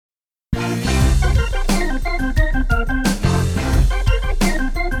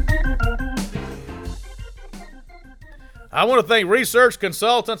I want to thank Research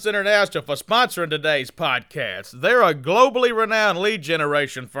Consultants International for sponsoring today's podcast. They're a globally renowned lead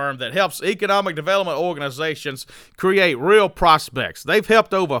generation firm that helps economic development organizations create real prospects. They've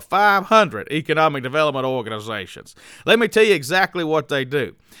helped over 500 economic development organizations. Let me tell you exactly what they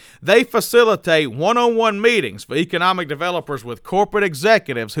do. They facilitate one-on-one meetings for economic developers with corporate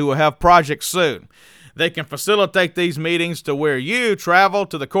executives who will have projects soon. They can facilitate these meetings to where you travel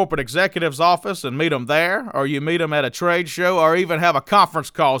to the corporate executive's office and meet them there, or you meet them at a trade show, or even have a conference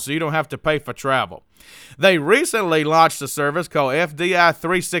call so you don't have to pay for travel. They recently launched a service called FDI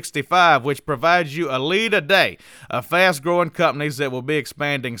 365, which provides you a lead a day of fast-growing companies that will be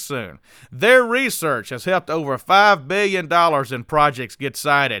expanding soon. Their research has helped over $5 billion in projects get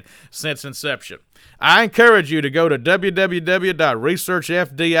signed since inception. I encourage you to go to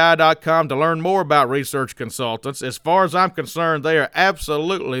www.researchfdi.com to learn more about Research Consultants. As far as I'm concerned, they are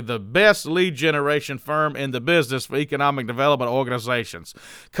absolutely the best lead generation firm in the business for economic development organizations.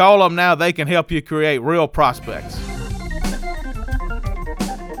 Call them now. They can help you create real prospects.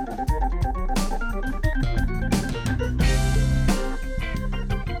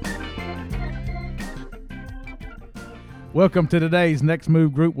 Welcome to today's Next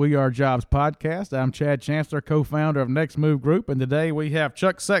Move Group We Are Jobs podcast. I'm Chad Chancellor, co-founder of Next Move Group, and today we have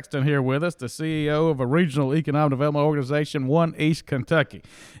Chuck Sexton here with us, the CEO of a regional economic development organization, One East Kentucky.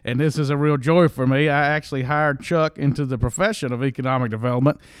 And this is a real joy for me. I actually hired Chuck into the profession of economic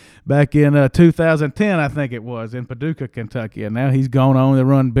development back in 2010, I think it was, in Paducah, Kentucky. And now he's gone on to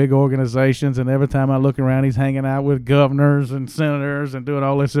run big organizations, and every time I look around, he's hanging out with governors and senators and doing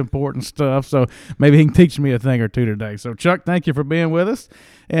all this important stuff. So maybe he can teach me a thing or two today. So Chuck, thank you for being with us.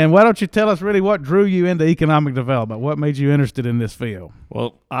 And why don't you tell us really what drew you into economic development? What made you interested in this field?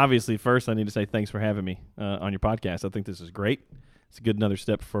 Well, obviously, first I need to say thanks for having me on your podcast. I think this is great. It's a good another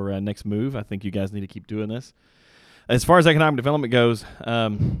step for Next Move. I think you guys need to keep doing this. As far as economic development goes, I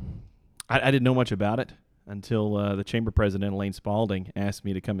didn't know much about it until the chamber president, Elaine Spalding, asked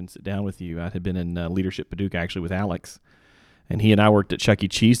me to come and sit down with you. I had been in Leadership Paducah, actually, with Alex. And he and I worked at Chuck E.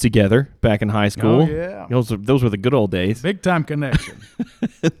 Cheese together back in high school. Oh, yeah. Those were the good old days. Big time connection.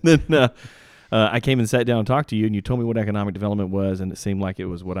 And then I came and sat down and talked to you, and you told me what economic development was, and it seemed like it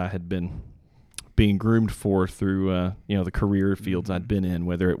was what I had been being groomed for through the career fields I'd been in,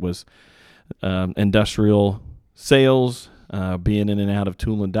 whether it was industrial sales, being in and out of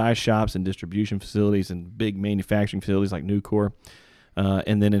tool and die shops and distribution facilities and big manufacturing facilities like Nucor,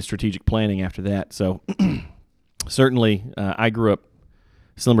 and then in strategic planning after that. So certainly I grew up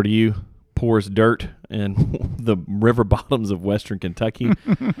similar to you, poor as dirt in the river bottoms of western Kentucky,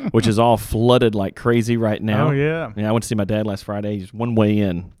 which is all flooded like crazy right now. Oh, yeah. I went to see my dad last Friday. He's one way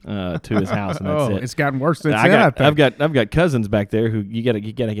in to his house, and that's it. It's gotten worse since then, I think. I've got cousins back there who you gotta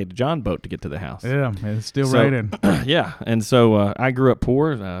get a John boat to get to the house. Yeah, it's still raining. Yeah, and so I grew up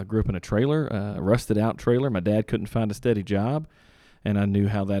poor. Grew up in a trailer, a rusted out trailer. My dad couldn't find a steady job, and I knew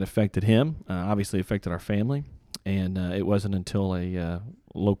how that affected him. Obviously affected our family, and it wasn't until a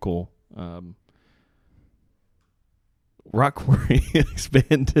local rock quarry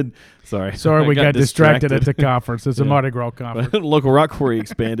expanded. Sorry, we got distracted at the conference. It's a Mardi Gras conference. Local rock quarry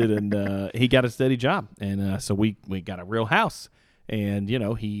expanded, and he got a steady job, and so we got a real house. And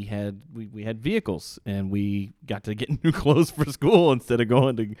we had vehicles, and we got to get new clothes for school instead of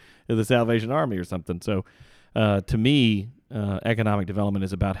going to the Salvation Army or something. So, to me, economic development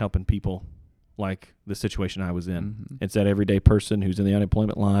is about helping people like the situation I was in. Mm-hmm. It's that everyday person who's in the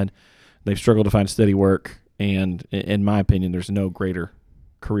unemployment line. They've struggled to find steady work, and in my opinion, there's no greater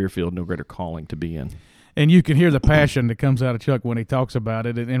career field, no greater calling to be in. And you can hear the passion that comes out of Chuck when he talks about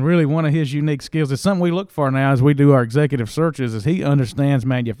it. And really one of his unique skills is something we look for now as we do our executive searches is he understands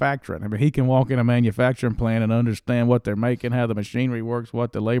manufacturing. I mean, he can walk in a manufacturing plant and understand what they're making, how the machinery works,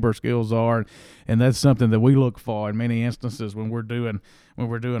 what the labor skills are. And that's something that we look for in many instances when we're doing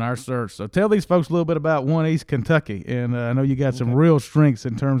our search. So tell these folks a little bit about One East Kentucky. And I know you got some real strengths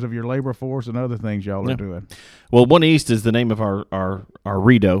in terms of your labor force and other things y'all are doing. Well, One East is the name of our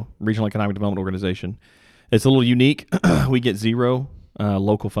REDO, Regional Economic Development Organization. It's a little unique. We get zero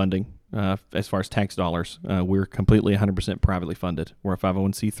local funding as far as tax dollars. We're completely 100% privately funded. We're a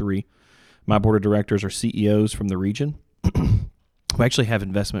 501c3. My board of directors are CEOs from the region. We actually have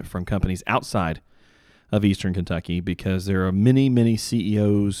investment from companies outside of Eastern Kentucky because there are many, many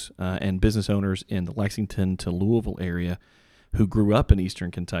CEOs and business owners in the Lexington to Louisville area who grew up in Eastern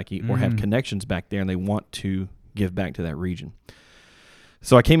Kentucky or have connections back there, and they want to give back to that region.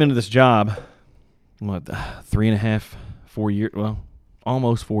 So I came into this job 3.5, 4 years,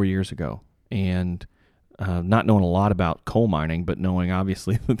 almost 4 years ago, and not knowing a lot about coal mining, but knowing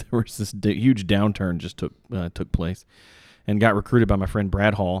obviously that there was this huge downturn just took place, and got recruited by my friend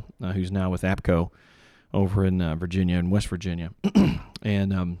Brad Hall, who's now with APCO over in Virginia and West Virginia.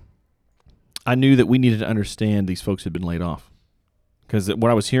 And I knew that we needed to understand these folks had been laid off. Because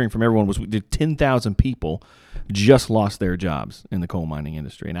what I was hearing from everyone was 10,000 people just lost their jobs in the coal mining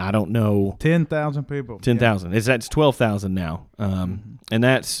industry. And I don't know. 10,000 people. 10,000. It's 12,000 now. And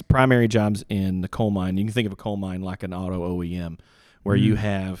that's primary jobs in the coal mine. You can think of a coal mine like an auto OEM, where you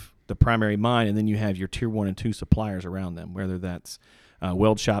have the primary mine and then you have your tier 1 and 2 suppliers around them, whether that's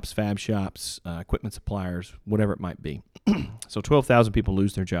weld shops, fab shops, equipment suppliers, whatever it might be. So 12,000 people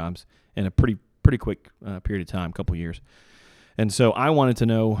lose their jobs in a pretty quick period of time, a couple years. And so I wanted to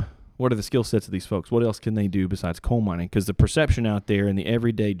know, what are the skill sets of these folks? What else can they do besides coal mining? Because the perception out there in the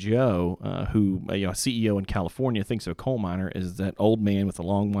everyday Joe, who a CEO in California thinks of a coal miner, is that old man with a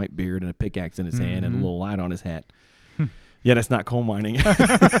long white beard and a pickaxe in his hand and a little light on his hat. Yeah, that's not coal mining.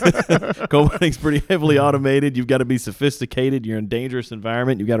 Coal mining's pretty heavily automated. You've got to be sophisticated. You're in a dangerous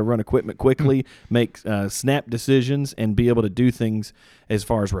environment. You've got to run equipment quickly, make snap decisions, and be able to do things as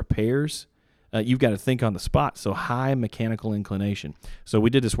far as repairs. You've got to think on the spot, so high mechanical inclination. So we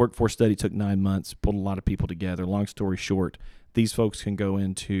did this workforce study, took 9 months, pulled a lot of people together. Long story short, these folks can go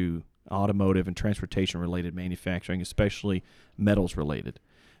into automotive and transportation-related manufacturing, especially metals-related.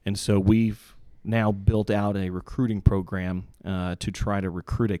 And so we've now built out a recruiting program to try to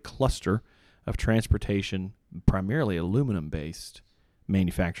recruit a cluster of transportation, primarily aluminum-based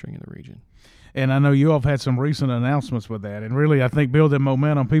manufacturing in the region. And I know you all have had some recent announcements with that. And really, I think building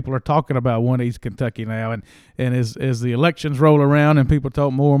momentum, people are talking about One East Kentucky now. And as the elections roll around and people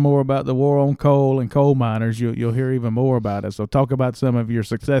talk more and more about the war on coal and coal miners, you'll hear even more about it. So talk about some of your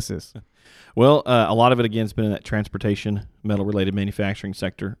successes. Well, a lot of it, again, has been in that transportation, metal-related manufacturing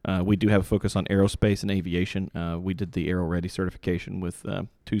sector. We do have a focus on aerospace and aviation. We did the Aero Ready certification with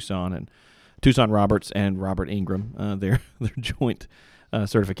Tucson Roberts and Robert Ingram, their joint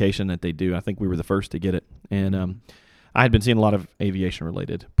certification that they do. I think we were the first to get it. And I had been seeing a lot of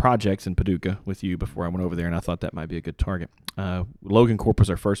aviation-related projects in Paducah with you before I went over there, and I thought that might be a good target. Logan Corp was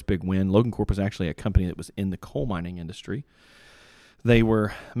our first big win. Logan Corp was actually a company that was in the coal mining industry. They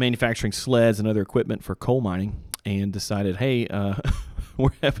were manufacturing sleds and other equipment for coal mining and decided, hey,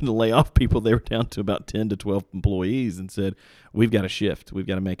 we're having to lay off people. They were down to about 10 to 12 employees and said, we've got to shift. We've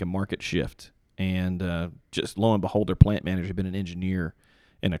got to make a market shift. And just lo and behold, their plant manager had been an engineer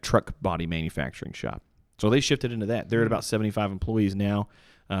in a truck body manufacturing shop. So they shifted into that. They're at about 75 employees now.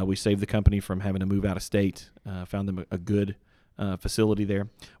 We saved the company from having to move out of state, found them a good facility there.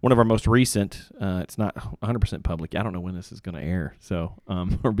 One of our most recent, it's not 100% public. I don't know when this is going to air, so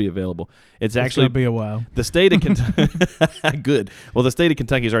or be available. It's actually going to be a while. The state of Kentucky. Good. Well, the state of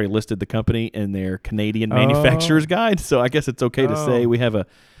Kentucky has already listed the company in their Canadian Manufacturers Guide, so I guess it's okay to say we have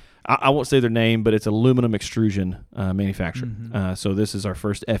I won't say their name, but it's aluminum extrusion manufacturer. So this is our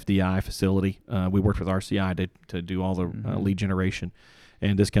first FDI facility. We worked with RCI to do all the lead generation.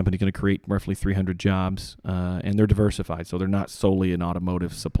 And this company is going to create roughly 300 jobs, and they're diversified. So they're not solely an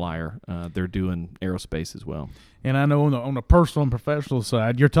automotive supplier. They're doing aerospace as well. And I know on the personal and professional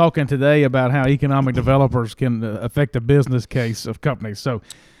side, you're talking today about how economic developers can affect the business case of companies. So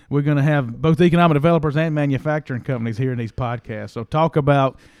we're going to have both economic developers and manufacturing companies here in these podcasts. So talk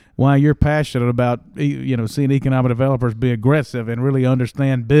about why you're passionate about seeing economic developers be aggressive and really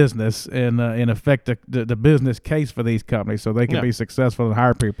understand business and affect the business case for these companies so they can be successful and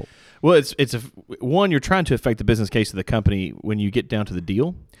hire people. Well, you're trying to affect the business case of the company when you get down to the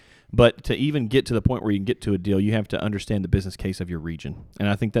deal, but to even get to the point where you can get to a deal, you have to understand the business case of your region. And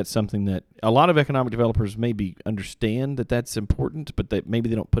I think that's something that a lot of economic developers maybe understand that that's important, but maybe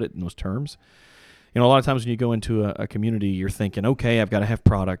they don't put it in those terms. A lot of times when you go into a community, you're thinking, okay, I've got to have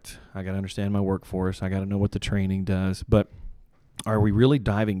product. I got to understand my workforce. I got to know what the training does. But are we really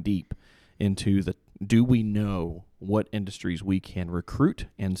diving deep into do we know what industries we can recruit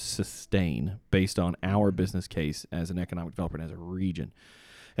and sustain based on our business case as an economic developer and as a region?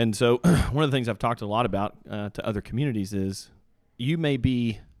 And so one of the things I've talked a lot about to other communities is you may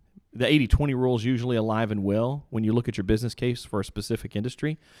be the 80-20 rule is usually alive and well when you look at your business case for a specific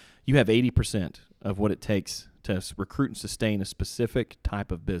industry. You have 80% of what it takes to recruit and sustain a specific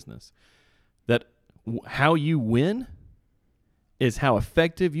type of business. That how you win is how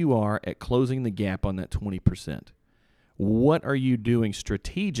effective you are at closing the gap on that 20%. What are you doing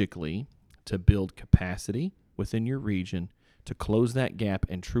strategically to build capacity within your region to close that gap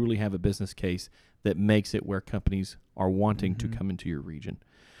and truly have a business case that makes it where companies are wanting to come into your region?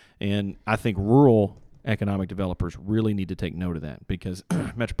 And I think rural economic developers really need to take note of that because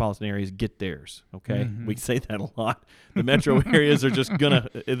metropolitan areas get theirs, okay? We say that a lot. The metro areas are just going to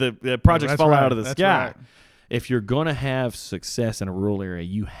 – the projects fall out of the sky. Right. if you're going to have success in a rural area,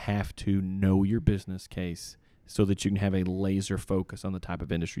 you have to know your business case so that you can have a laser focus on the type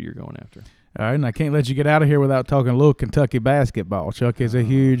of industry you're going after. All right, and I can't let you get out of here without talking a little Kentucky basketball. Chuck is a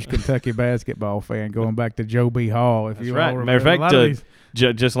huge Kentucky basketball fan, going back to Joe B. Hall. If That's you right. all Matter of remember. fact,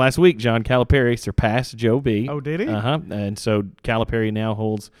 just last week, John Calipari surpassed Joe B. Oh, did he? And so Calipari now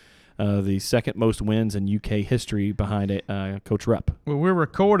holds the second most wins in UK history behind Coach Rupp. Well, we're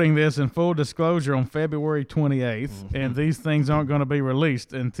recording this in full disclosure on February 28th, and these things aren't going to be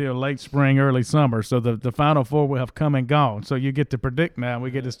released until late spring, early summer. So the Final Four will have come and gone. So you get to predict now.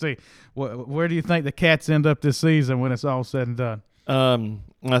 We get to see. Where do you think the Cats end up this season when it's all said and done?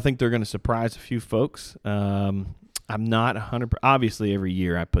 I think they're going to surprise a few folks. I'm not 100%. Obviously, every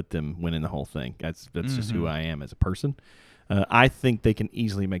year I put them winning the whole thing. That's just who I am as a person. I think they can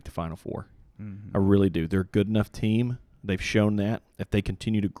easily make the Final Four. I really do. They're a good enough team. They've shown that. If they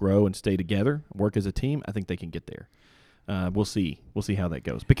continue to grow and stay together, work as a team, I think they can get there. We'll see. We'll see how that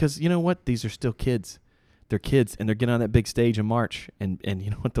goes. Because you know what? These are still kids. They're kids, and they're getting on that big stage in March. And you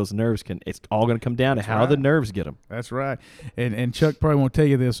know what? Those nerves it's all going to come down to how the nerves get them. That's right. And Chuck probably won't tell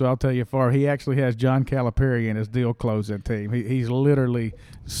you this, so I'll tell you far. He actually has John Calipari in his deal closing team. He's literally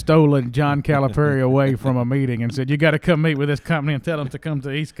stolen John Calipari away from a meeting and said, you got to come meet with this company and tell them to come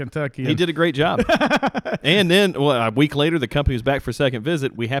to East Kentucky. He did a great job. And then a week later, the company was back for a second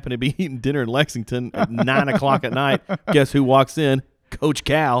visit. We happened to be eating dinner in Lexington at 9 o'clock at night. Guess who walks in? Coach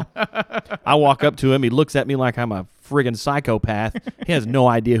Cal. I walk up to him. He looks at me like I'm a friggin' psychopath. He has no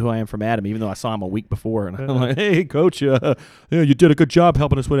idea who I am from Adam, even though I saw him a week before. And I'm like, hey, Coach, you did a good job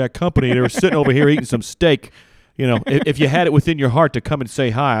helping us with that company. They were sitting over here eating some steak. You know, if you had it within your heart to come and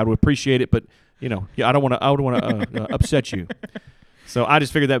say hi, I would appreciate it. But, you know, I don't want to upset you. So I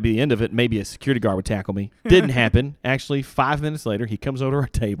just figured that would be the end of it. Maybe a security guard would tackle me. Didn't happen. Actually, 5 minutes later, he comes over to our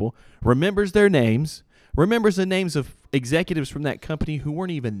table, remembers their names, remembers the names of executives from that company who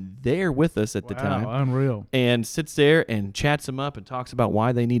weren't even there with us at the time. Unreal. And sits there and chats them up and talks about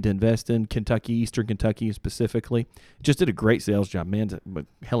why they need to invest in Kentucky, Eastern Kentucky specifically. Just did a great sales job, man.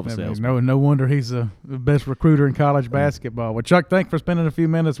 Hell of a sales. No wonder he's the best recruiter in college basketball. Well, Chuck, thanks for spending a few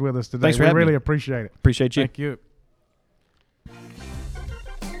minutes with us today. Thanks for having really me. appreciate it. Appreciate you. Thank you.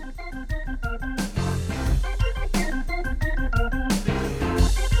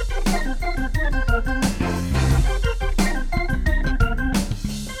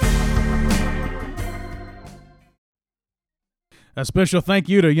 A special thank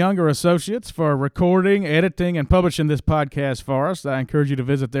you to Younger Associates for recording, editing, and publishing this podcast for us. I encourage you to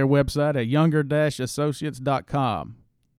visit their website at younger-associates.com.